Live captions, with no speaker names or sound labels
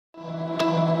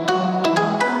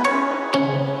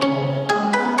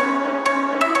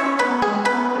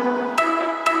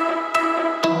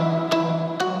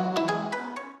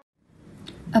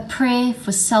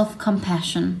for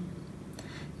self-compassion.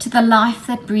 To the life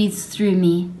that breathes through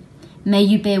me, may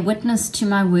you bear witness to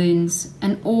my wounds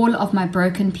and all of my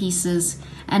broken pieces,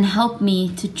 and help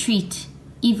me to treat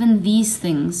even these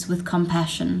things with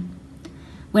compassion.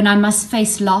 When I must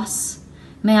face loss,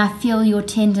 may I feel your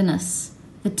tenderness,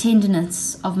 the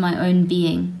tenderness of my own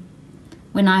being.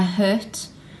 When I hurt,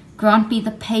 grant me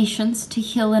the patience to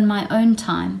heal in my own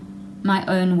time, my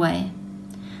own way.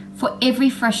 For every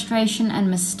frustration and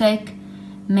mistake,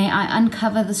 may I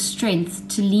uncover the strength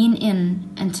to lean in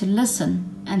and to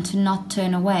listen and to not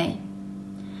turn away.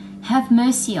 Have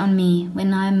mercy on me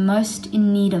when I am most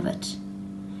in need of it.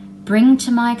 Bring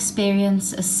to my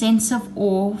experience a sense of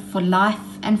awe for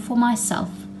life and for myself,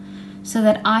 so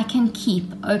that I can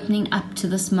keep opening up to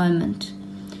this moment.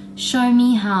 Show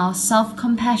me how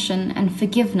self-compassion and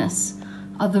forgiveness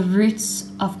are the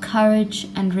roots of courage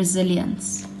and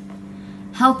resilience.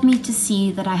 Help me to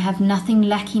see that I have nothing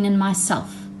lacking in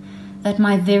myself, that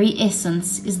my very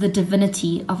essence is the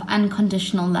divinity of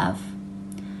unconditional love.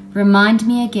 Remind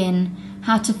me again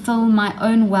how to fill my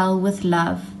own well with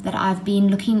love that I've been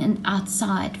looking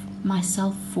outside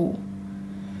myself for.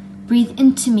 Breathe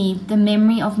into me the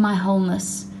memory of my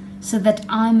wholeness, so that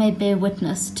I may bear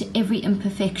witness to every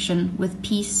imperfection with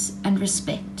peace and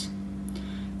respect.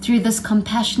 Through this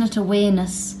compassionate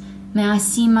awareness, may I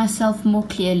see myself more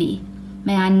clearly,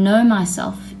 may I know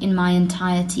myself in my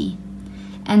entirety,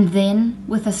 and then,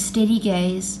 with a steady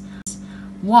gaze,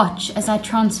 watch as I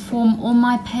transform all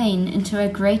my pain into a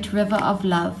great river of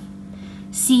love.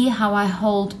 See how I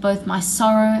hold both my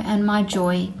sorrow and my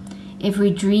joy,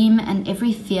 every dream and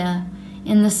every fear,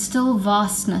 in the still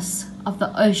vastness of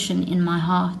the ocean in my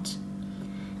heart.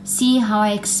 See how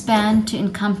I expand to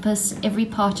encompass every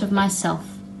part of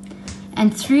myself,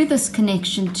 and through this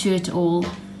connection to it all,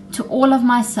 to all of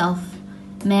myself,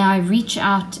 may I reach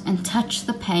out and touch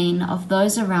the pain of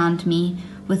those around me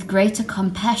with greater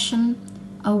compassion,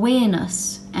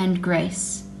 awareness, and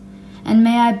grace. And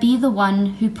may I be the one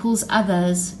who pulls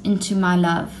others into my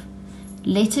love.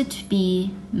 Let it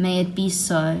be, may it be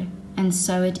so, and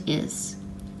so it is.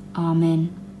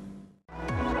 Amen.